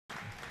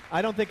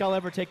I don't think I'll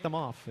ever take them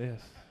off.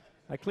 Yes.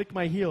 I click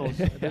my heels.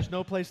 There's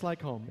no place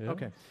like home. Yeah.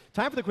 Okay.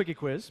 Time for the Kwikie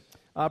Quiz.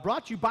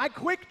 Brought to you by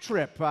Quick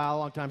Trip, a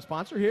longtime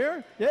sponsor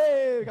here.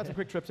 Yay, we got some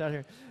Quick Trips out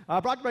here.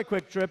 Brought to you by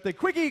Quick Trip. The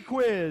Kwikie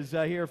Quiz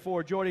here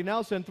for Jordy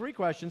Nelson. 3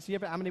 questions. See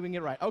how many we can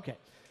get right. Okay.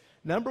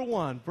 Number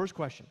 1, first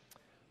question.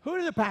 Who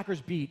did the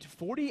Packers beat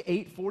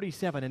 48-47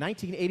 in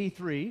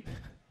 1983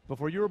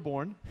 before you were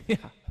born? Yeah,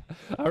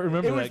 I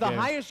remember that game. It was the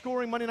highest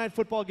scoring Monday Night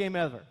Football game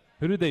ever.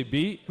 Who did they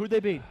beat? Who did they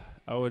beat?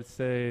 I would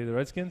say the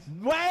Redskins.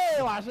 Way,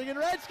 Washington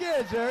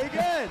Redskins. Very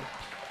good.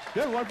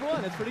 Good, 1 for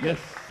 1. That's pretty good.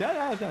 Yes. 10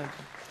 out of 10. All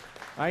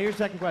right, here's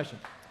the second question.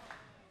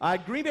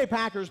 Green Bay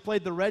Packers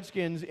played the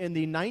Redskins in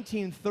the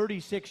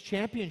 1936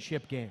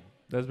 championship game.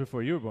 That was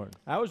before you were born.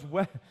 I was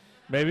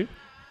Maybe.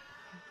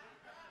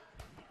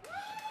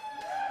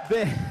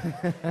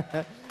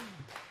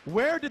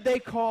 Where did they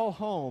call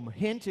home?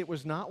 Hint, it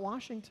was not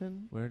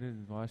Washington. Where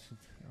did Washington?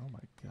 Oh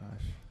my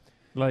gosh.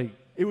 Like,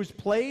 it was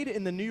played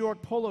in the New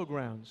York Polo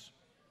Grounds.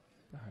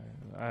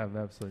 I have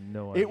absolutely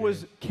no idea. It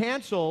was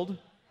canceled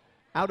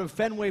out of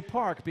Fenway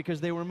Park because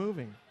they were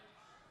moving.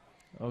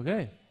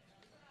 Okay.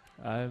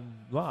 I'm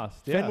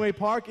lost. Yeah. Fenway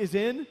Park is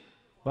in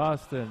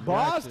Boston.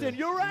 Boston. Gotcha.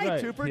 You're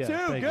right. 2 for 2.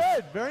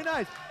 Good. Very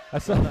nice.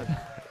 That's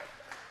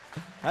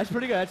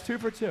pretty good. That's 2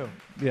 for 2.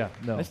 Yeah.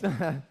 No. That's not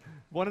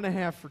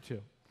 1.5 for 2.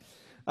 Do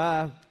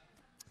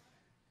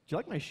you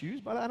like my shoes?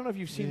 But I don't know if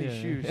you've seen these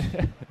shoes.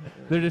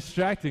 They're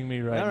distracting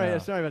me right now. All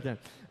right. Sorry about that.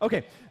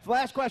 Okay.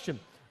 Last question.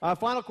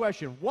 Final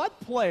question. What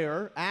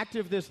player,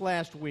 active this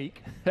last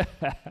week,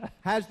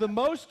 has the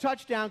most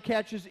touchdown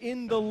catches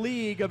in the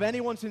league of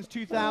anyone since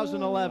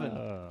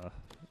 2011?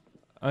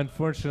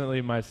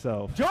 Unfortunately,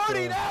 myself.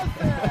 Jordy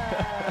Nelson!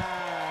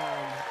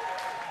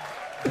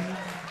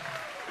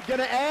 Going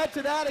to add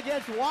to that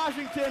against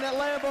Washington at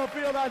Lambeau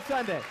Field on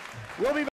Sunday. We'll be back.